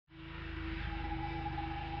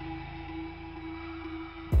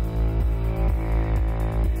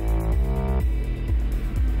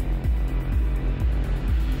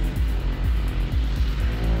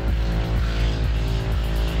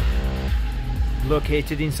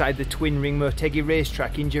Located inside the Twin Ring Motegi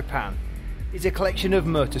racetrack in Japan is a collection of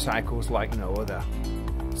motorcycles like no other.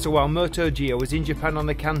 So while MotoGeo was in Japan on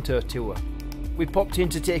the Kanto Tour, we popped in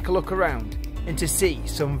to take a look around and to see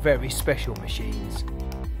some very special machines.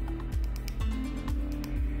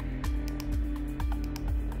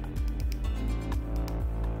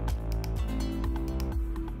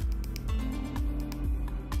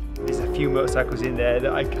 There's a few motorcycles in there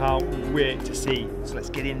that I can't wait to see, so let's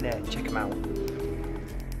get in there and check them out.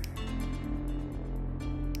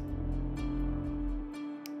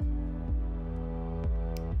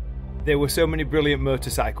 There were so many brilliant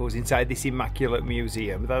motorcycles inside this immaculate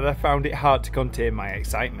museum that I found it hard to contain my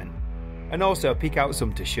excitement, and also pick out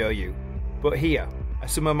some to show you. But here are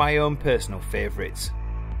some of my own personal favourites.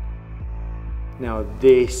 Now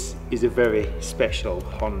this is a very special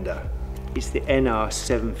Honda. It's the NR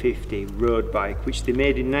 750 road bike, which they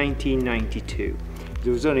made in 1992.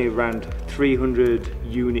 There was only around 300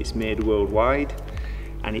 units made worldwide,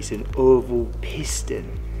 and it's an oval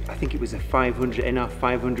piston. I think it was a 500, NR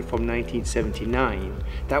 500 from 1979.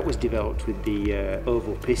 That was developed with the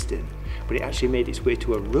oval piston, but it actually made its way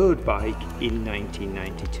to a road bike in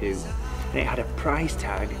 1992. And it had a price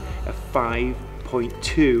tag of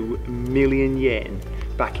 5.2 million yen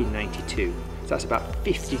back in 92. So that's about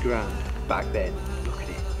 50 grand back then. Look at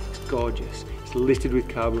it, it's gorgeous. It's littered with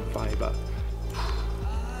carbon fibre.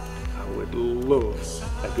 I would love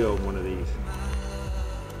a go on one of these.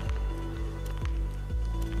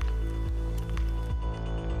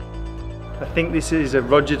 I think this is a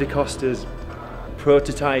Roger De Costa's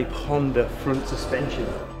prototype Honda front suspension.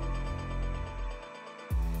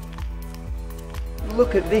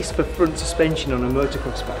 Look at this for front suspension on a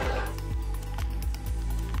motocross bike.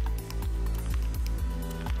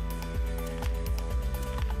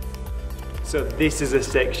 So this is a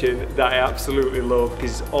section that I absolutely love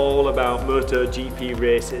because it's all about MotoGP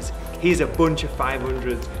races. Here's a bunch of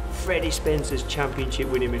 500s. Freddie Spencer's championship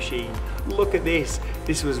winning machine. Look at this.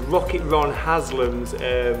 This was Rocket Ron Haslam's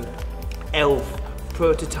Elf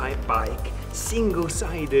prototype bike.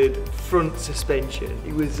 Single-sided front suspension.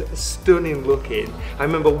 It was stunning looking. I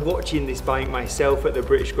remember watching this bike myself at the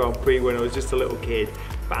British Grand Prix when I was just a little kid.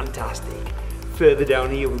 Fantastic. Further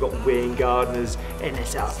down here we've got Wayne Gardner's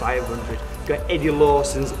NSR 500. We've got Eddie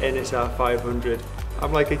Lawson's NSR 500.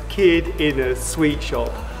 I'm like a kid in a sweet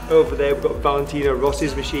shop. Over there we've got Valentino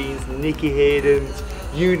Rossi's machines, Nicky Hayden's,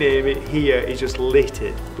 you name it, here is just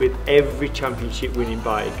littered with every championship winning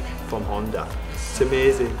bike from Honda. It's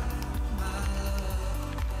amazing.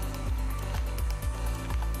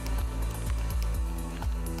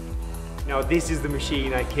 Now this is the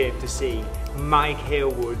machine I came to see, Mike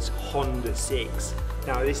Hailwood's Honda 6.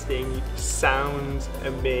 Now this thing sounds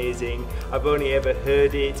amazing. I've only ever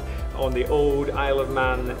heard it on the old Isle of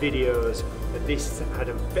Man videos, but this had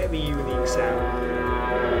a very unique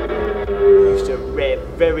sound. It used to rev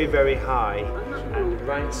very, very high, and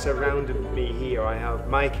right surrounded me here I have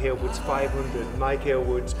Mike Hailwood's 500, Mike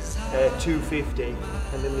Hailwood's 250, and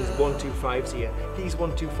then there's 125s here. These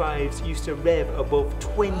 125s used to rev above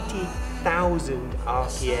 20,000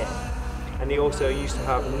 RPM. And they also used to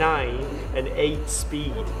have 9 and 8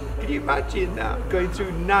 speed. Can you imagine that? Going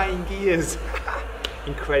through 9 gears.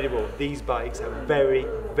 Incredible. These bikes are very,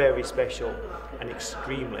 very special and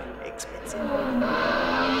extremely expensive.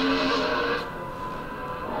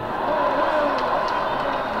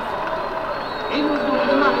 In